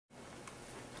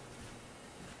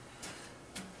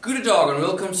Guten Tag and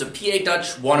welcome to PA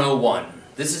Dutch 101.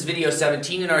 This is video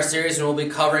 17 in our series and we'll be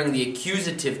covering the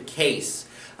accusative case.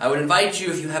 I would invite you,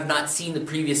 if you have not seen the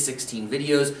previous 16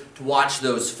 videos, to watch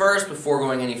those first before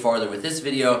going any farther with this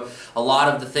video. A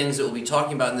lot of the things that we'll be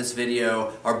talking about in this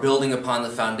video are building upon the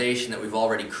foundation that we've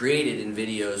already created in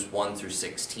videos 1 through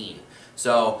 16.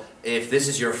 So if this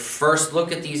is your first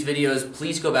look at these videos,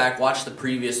 please go back, watch the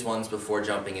previous ones before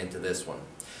jumping into this one.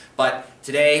 But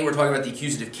today we're talking about the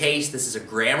accusative case. This is a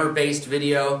grammar-based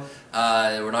video.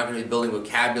 We're not going to be building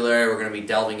vocabulary. We're going to be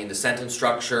delving into sentence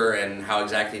structure and how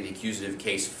exactly the accusative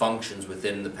case functions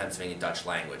within the Pennsylvania Dutch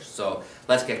language. So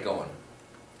let's get going.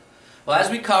 Well, as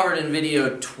we covered in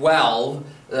video 12,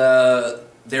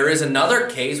 there is another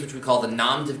case which we call the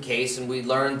nominative case, and we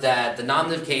learned that the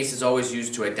nominative case is always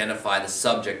used to identify the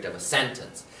subject of a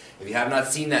sentence. If you have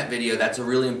not seen that video, that's a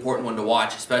really important one to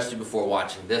watch, especially before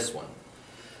watching this one.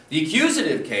 The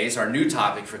accusative case, our new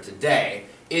topic for today,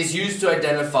 is used to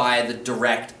identify the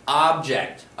direct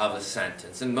object of a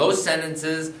sentence. And most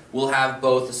sentences will have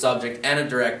both a subject and a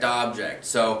direct object.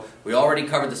 So we already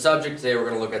covered the subject, today we're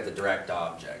going to look at the direct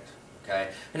object.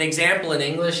 Okay? An example in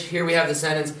English, here we have the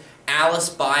sentence, Alice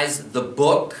buys the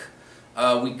book.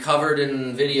 We covered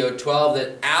in video 12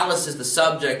 that Alice is the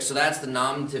subject, so that's the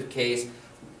nominative case.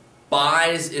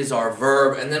 Buys is our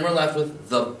verb, and then we're left with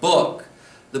the book.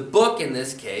 The book in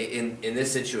this case, in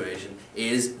this situation,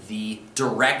 is the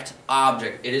direct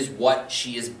object. It is what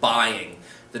she is buying.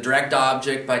 The direct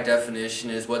object, by definition,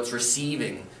 is what's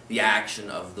receiving the action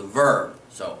of the verb.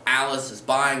 So Alice is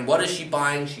buying. What is she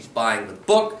buying? She's buying the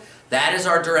book. That is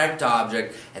our direct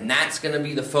object, and that's going to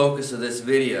be the focus of this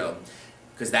video,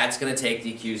 because that's going to take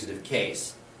the accusative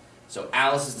case. So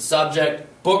Alice is the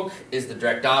subject, book is the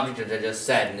direct object, as I just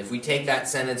said. And if we take that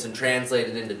sentence and translate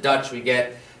it into Dutch, we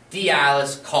get Die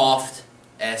Alice kauft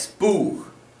es Buch.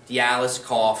 Die Alice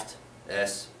kauft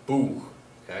es Buch.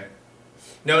 Okay?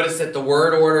 Notice that the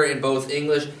word order in both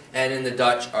English and in the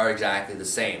Dutch are exactly the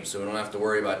same, so we don't have to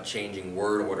worry about changing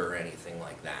word order or anything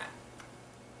like that.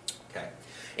 Okay.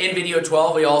 In video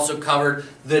 12, we also covered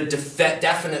the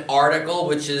definite article,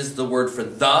 which is the word for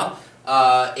the.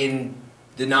 In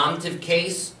the nominative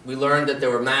case, we learned that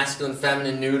there were masculine,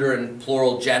 feminine, neuter, and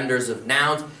plural genders of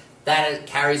nouns. That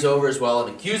carries over as well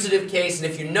in accusative case,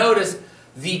 and if you notice,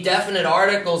 the definite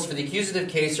articles for the accusative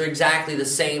case are exactly the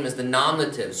same as the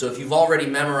nominative. So if you've already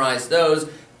memorized those,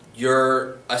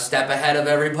 you're a step ahead of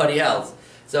everybody else.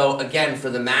 So again,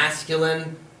 for the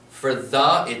masculine, for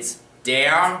the, it's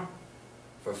der.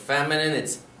 For feminine,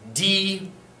 it's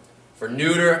die. For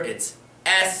neuter, it's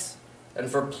es. And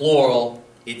for plural,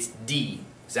 it's die.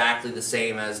 Exactly the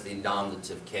same as the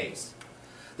nominative case.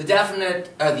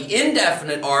 The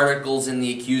indefinite articles in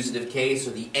the accusative case,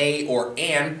 or the a or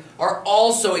an, are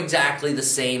also exactly the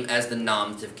same as the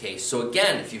nominative case. So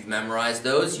again, if you've memorized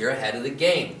those, you're ahead of the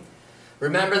game.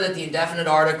 Remember that the indefinite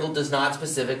article does not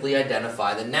specifically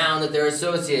identify the noun that they're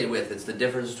associated with. It's the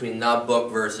difference between the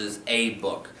book versus a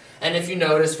book. And if you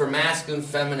notice, for masculine,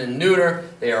 feminine, neuter,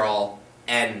 they are all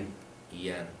n,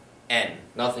 en, n.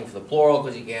 Nothing for the plural,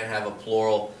 because you can't have a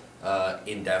plural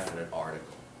indefinite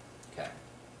article.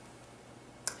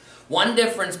 One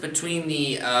difference between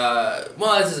the,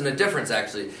 well, this isn't a difference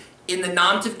actually. In the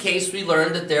nominative case, we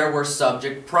learned that there were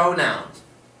subject pronouns,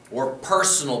 or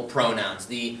personal pronouns.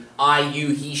 The I, you,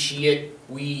 he, she, it,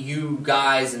 we, you,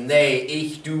 guys, and they,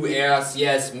 ich, du, es,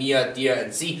 yes, mir, dir,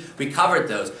 and sie. We covered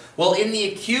those. Well, in the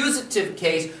accusative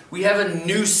case, we have a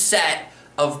new set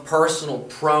of personal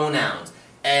pronouns.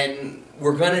 And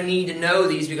we're going to need to know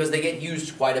these because they get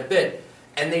used quite a bit.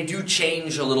 And they do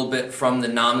change a little bit from the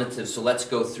nominative, so let's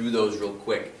go through those real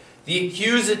quick. The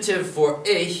accusative for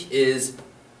ich is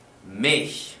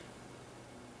mich.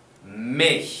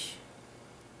 Mich.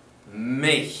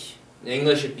 Mich. In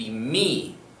English it'd be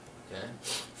me. Okay?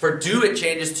 For du it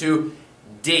changes to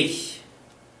dich.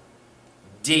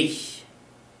 Dich.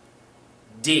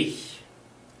 Dich.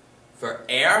 For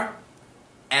er,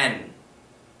 en.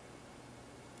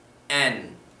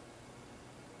 En.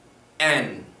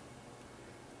 En.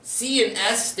 C and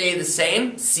S stay the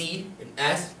same, C and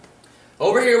S.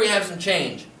 Over here we have some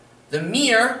change. The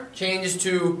mir changes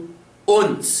to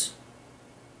uns.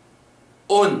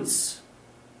 Uns.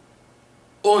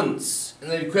 Uns.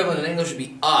 And the equivalent in English would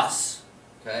be us.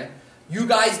 Okay? You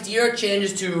guys, dear,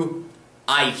 changes to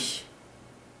eich.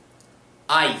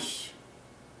 Eich.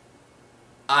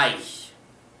 Eich.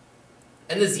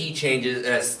 And the Z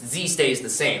changes, Z stays the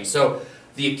same. So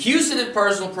the accusative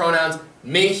personal pronouns,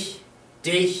 mich,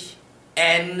 dich,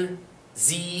 en,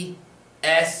 sie,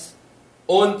 es,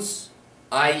 uns,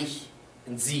 eich,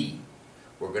 and sie.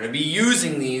 We're going to be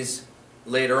using these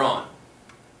later on.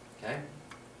 Okay?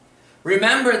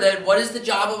 Remember that what is the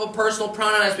job of a personal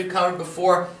pronoun, as we covered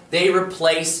before? They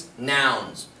replace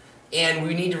nouns. And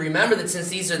we need to remember that since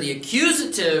these are the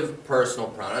accusative personal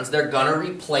pronouns, they're going to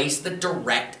replace the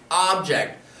direct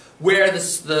object. Where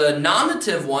the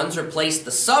nominative ones replace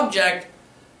the subject,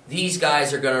 these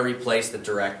guys are going to replace the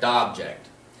direct object.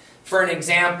 For an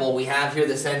example, we have here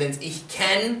the sentence, Ich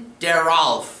kenn der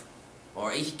Ralf,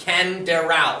 or Ich kenn der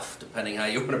Ralf, depending how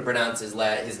you want to pronounce his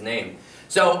name.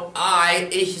 So,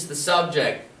 ich is the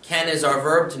subject, ken is our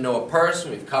verb to know a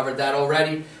person, we've covered that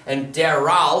already, and der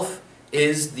Ralf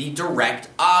is the direct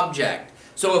object.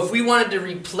 So if we wanted to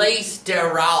replace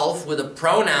der Ralf with a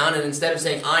pronoun, and instead of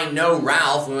saying I know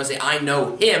Ralph, we want to say I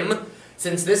know him,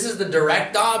 since this is the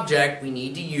direct object, we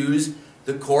need to use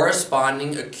the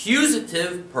corresponding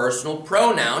accusative personal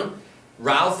pronoun.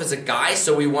 Ralph is a guy,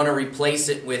 so we want to replace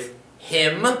it with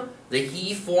him, the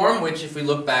he form, which if we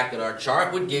look back at our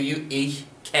chart would give you ich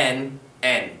kenn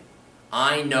ihn.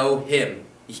 I know him.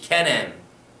 Ich kenne ihn.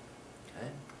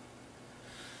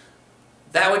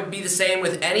 That would be the same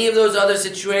with any of those other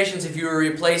situations. If you were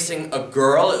replacing a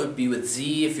girl, it would be with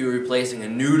Z. If you were replacing a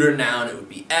neuter noun, it would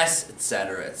be S,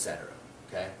 etc., etc.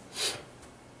 Okay?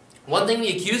 One thing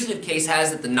the accusative case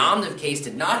has that the nominative case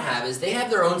did not have is they have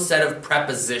their own set of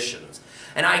prepositions.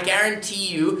 And I guarantee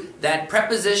you that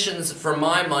prepositions, for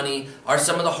my money, are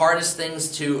some of the hardest things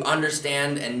to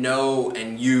understand and know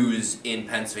and use in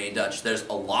Pennsylvania Dutch. There's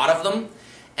a lot of them,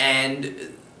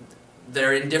 and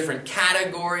they're in different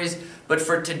categories. But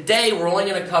for today, we're only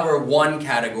going to cover one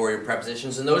category of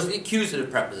prepositions, and those are the accusative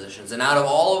prepositions. And out of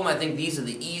all of them, I think these are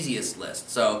the easiest list.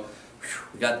 So,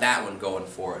 we got that one going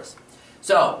for us.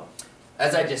 So,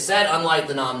 as I just said, unlike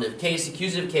the nominative case, the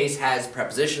accusative case has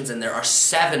prepositions, and there are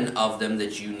 7 of them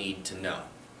that you need to know.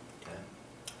 Okay?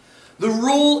 The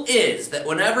rule is that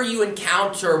whenever you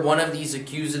encounter one of these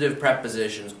accusative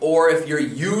prepositions, or if you're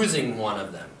using one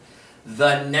of them,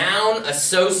 the noun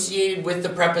associated with the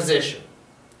preposition,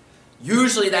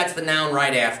 usually that's the noun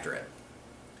right after it,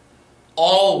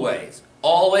 always,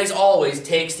 always, always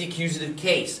takes the accusative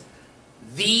case.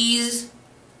 These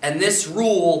and this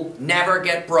rule never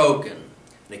get broken.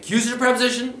 An accusative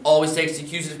preposition always takes the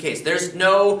accusative case. There's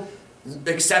no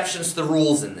exceptions to the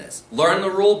rules in this. Learn the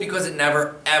rule because it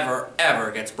never, ever,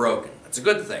 ever gets broken. That's a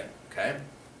good thing, okay?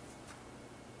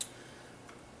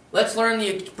 Let's learn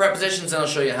the prepositions and I'll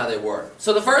show you how they work.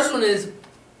 So the first one is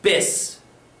bis.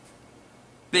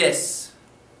 Bis.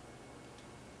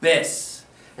 Bis.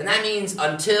 And that means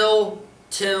until,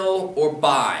 till, or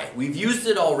by. We've used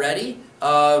it already.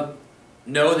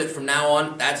 Know that from now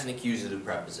on, that's an accusative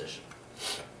preposition.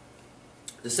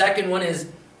 The second one is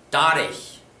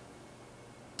dadurch.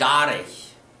 Dadurch.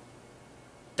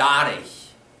 Dadurch.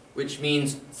 Which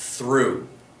means through.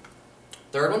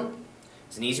 Third one,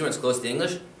 it's an easy one, it's close to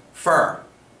English. Fur.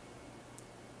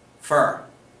 Fur.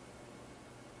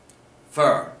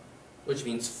 Fur. Which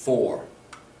means for.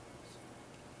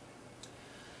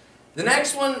 The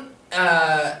next one,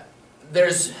 I'm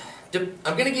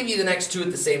going to give you the next 2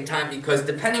 at the same time because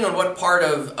depending on what part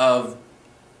of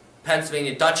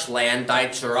Pennsylvania Dutch land,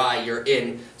 Duitserei, you're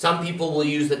in, some people will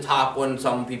use the top one,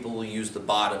 some people will use the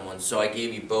bottom one. So I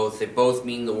gave you both. They both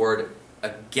mean the word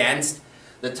against.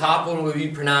 The top one would be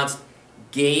pronounced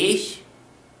geich,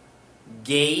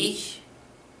 geich,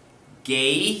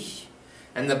 geich,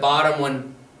 and the bottom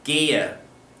one gehe,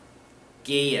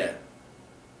 gehe,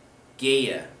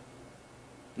 gehe.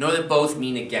 Know that both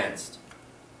mean against.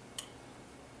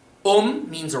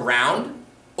 Means around.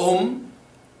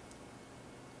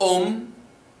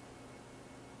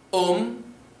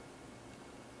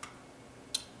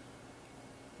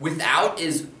 Without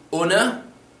is ohne.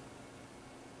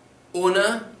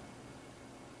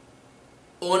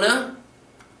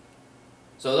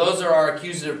 So those are our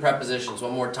accusative prepositions.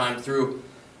 One more time through.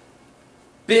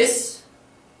 Bis,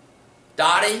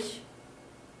 dadurch,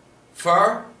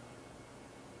 für,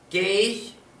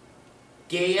 gehe,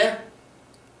 gehe,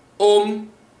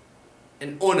 and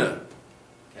ohne.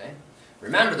 Okay?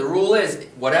 Remember, the rule is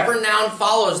whatever noun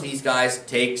follows these guys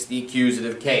takes the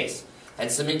accusative case.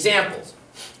 And some examples.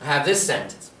 I have this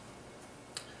sentence.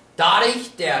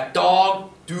 Dadurch der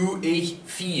Dog du ich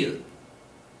viel.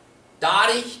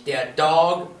 Dadurch der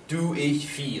Dog du ich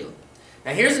viel.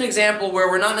 Now here's an example where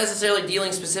we're not necessarily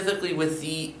dealing specifically with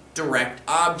the direct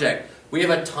object. We have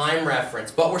a time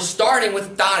reference, but we're starting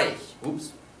with dadurch.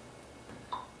 Oops.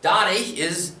 Dadurch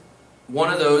is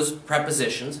one of those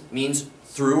prepositions, means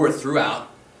through or throughout.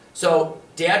 So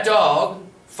der Dog,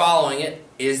 following it,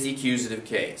 is the accusative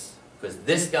case. Because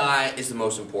this guy is the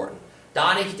most important.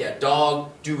 Dadurch der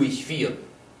Dog du ich viel.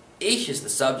 Ich is the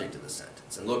subject of the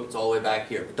sentence. And look, it's all the way back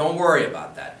here. But don't worry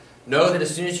about that. Know that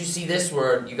as soon as you see this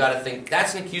word, you got to think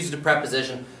that's an accusative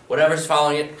preposition. Whatever's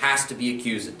following it has to be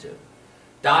accusative.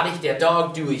 Da ich der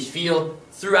Dog do ich viel.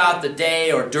 Throughout the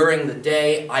day or during the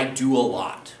day, I do a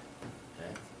lot.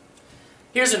 Okay.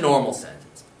 Here's a normal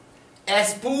sentence.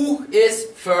 Das Buch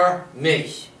ist für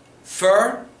mich.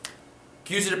 Für,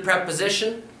 accusative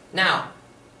preposition. Now,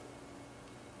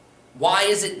 why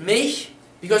is it mich?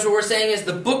 Because what we're saying is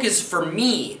the book is for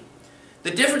me. The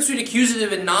difference between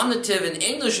accusative and nominative in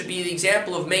English would be the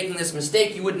example of making this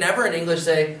mistake. You would never in English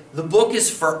say, the book is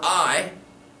for I.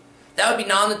 That would be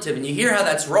nominative, and you hear how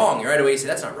that's wrong. Right away you say,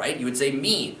 that's not right. You would say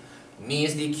me. Me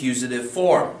is the accusative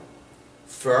form.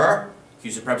 Für,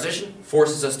 accusative preposition,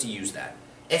 forces us to use that.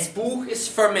 Das Buch ist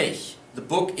für mich. The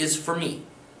book is for me.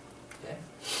 Okay.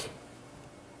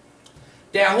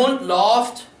 Der Hund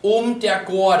läuft der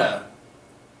Gorde.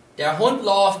 Der Hund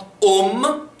läuft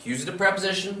accusative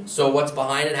preposition, so what's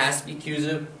behind it has to be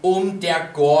accusative. Der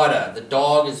Gorde. The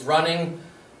dog is running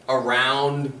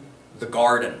around the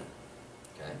garden.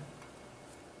 Okay.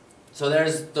 So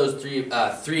there's those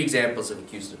three examples of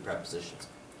accusative prepositions.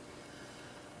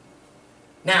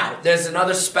 Now, there's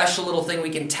another special little thing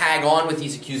we can tag on with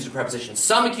these accusative prepositions.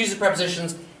 Some accusative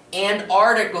prepositions and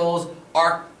articles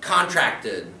are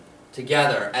contracted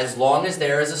together as long as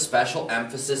there is a special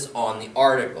emphasis on the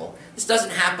article. This doesn't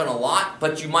happen a lot,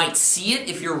 but you might see it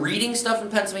if you're reading stuff in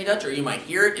Pennsylvania Dutch, or you might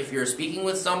hear it if you're speaking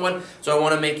with someone, so I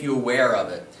want to make you aware of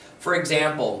it. For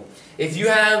example, if you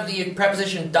have the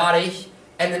preposition dat ich,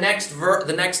 and the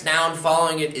next noun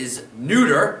following it is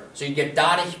neuter, so you get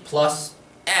dat ich plus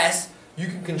s, you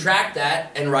can contract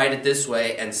that and write it this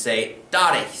way and say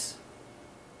dat ichs,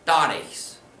 dat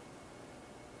ichs,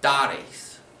 dat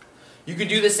ichs. You could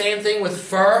do the same thing with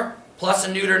für plus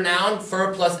a neuter noun,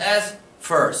 für plus s,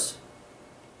 fürs,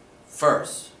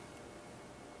 fürs,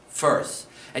 fürs.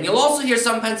 And you'll also hear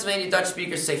some Pennsylvania Dutch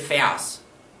speakers say vers,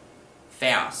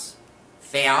 vers,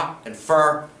 fer and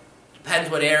für.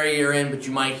 Depends what area you're in, but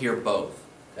you might hear both.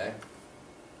 Okay.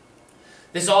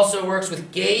 This also works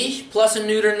with gehe plus a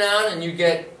neuter noun, and you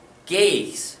get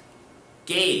gehes,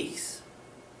 gehes,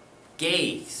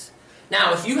 gehes.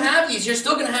 Now, if you have these, you're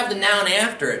still going to have the noun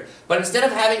after it, but instead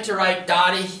of having to write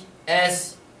dat ich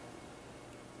as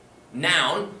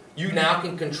noun, you now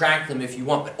can contract them if you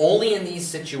want, but only in these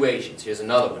situations. Here's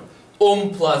another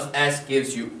one. Plus s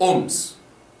gives you ums,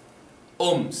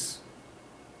 ums,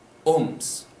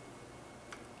 ums.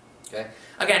 Okay?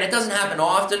 Again, it doesn't happen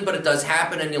often, but it does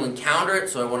happen and you'll encounter it,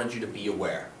 so I wanted you to be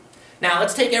aware. Now,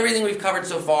 let's take everything we've covered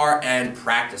so far and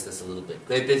practice this a little bit.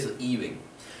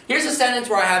 Here's a sentence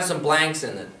where I have some blanks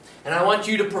in it, and I want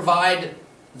you to provide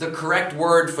the correct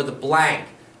word for the blank.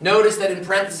 Notice that in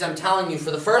parentheses I'm telling you,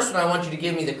 for the first one I want you to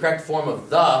give me the correct form of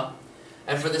the,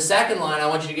 and for the second line I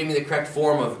want you to give me the correct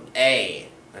form of a,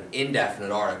 an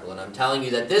indefinite article, and I'm telling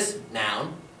you that this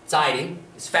noun, Zeitung,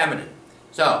 is feminine.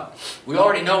 So, we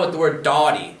already know what the word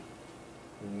dotty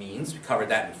means. We covered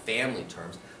that in family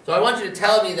terms. So I want you to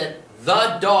tell me that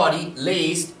the dotty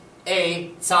liest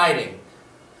a Zeitung.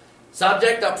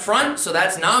 Subject up front, so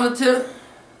that's nominative.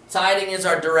 Zeitung is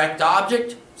our direct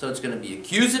object, so it's going to be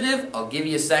accusative. I'll give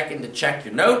you a second to check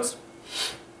your notes.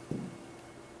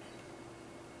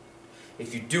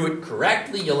 If you do it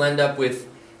correctly, you'll end up with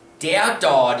der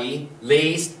dotty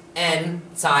liest en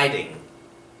Zeitung.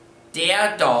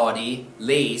 Der dotty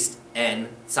liest en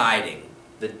Zeitung.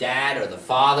 The dad or the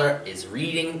father is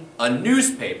reading a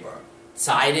newspaper.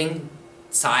 Zeitung,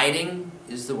 Zeitung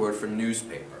is the word for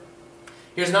newspaper.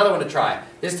 Here's another one to try.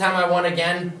 This time I want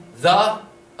again the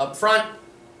up front,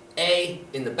 a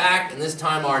in the back, and this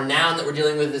time our noun that we're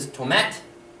dealing with is tomet.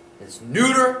 It's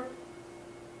neuter.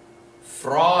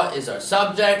 Frau is our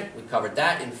subject. We covered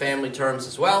that in family terms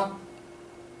as well.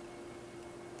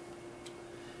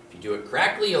 If you do it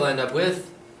correctly, you'll end up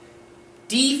with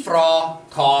Die Frau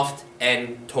kauft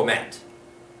ein Tomat.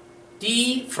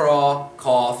 Die Frau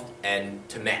kauft ein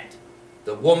Tomat.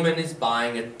 The woman is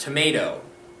buying a tomato.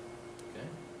 Okay.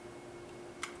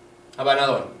 How about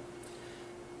another one?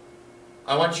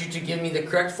 I want you to give me the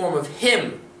correct form of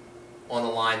him on the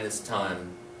line this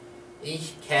time.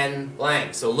 Ich kenn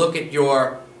blank. So look at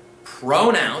your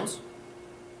pronouns.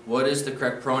 What is the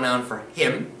correct pronoun for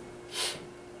him?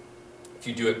 If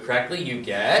you do it correctly, you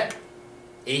get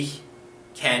ich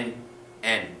kenn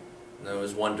en. There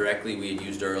was one directly we had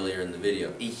used earlier in the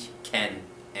video. Ich kenn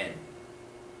en.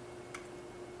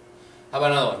 How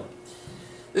about another one?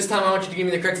 This time I want you to give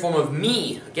me the correct form of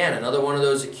me. Again, another one of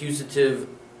those accusative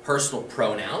personal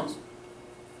pronouns.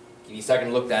 Give you a second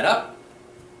to look that up.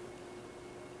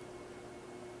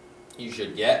 You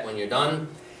should get, when you're done,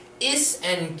 ist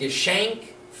ein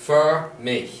Geschenk für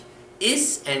mich.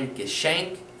 Ist ein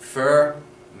Geschenk Für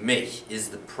mich. Is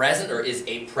the present, or is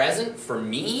a present for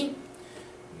me?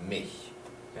 Mich.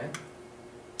 Okay?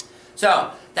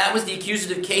 So, that was the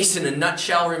accusative case in a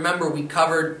nutshell. Remember, we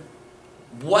covered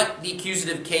what the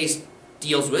accusative case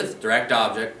deals with, direct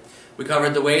object. We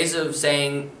covered the ways of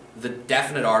saying the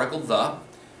definite article, the,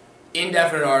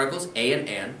 indefinite articles, a and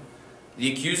an,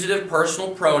 the accusative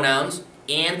personal pronouns,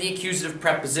 and the accusative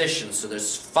prepositions. So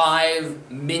there's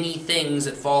 5 mini things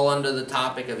that fall under the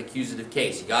topic of accusative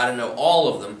case. You got to know all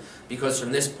of them, because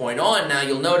from this point on, now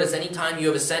you'll notice anytime you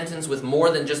have a sentence with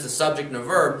more than just a subject and a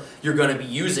verb, you're going to be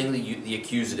using the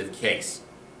accusative case.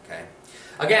 Okay.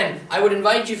 Again, I would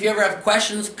invite you, if you ever have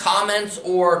questions, comments,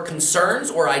 or concerns,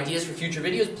 or ideas for future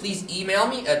videos, please email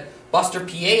me at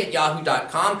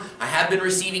busterpa@yahoo.com. I have been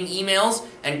receiving emails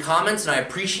and comments, and I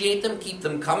appreciate them. Keep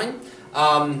them coming.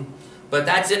 But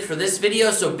that's it for this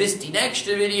video, so bis die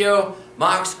nächste Video.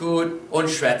 Mach's gut und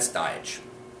schwätz Deutsch.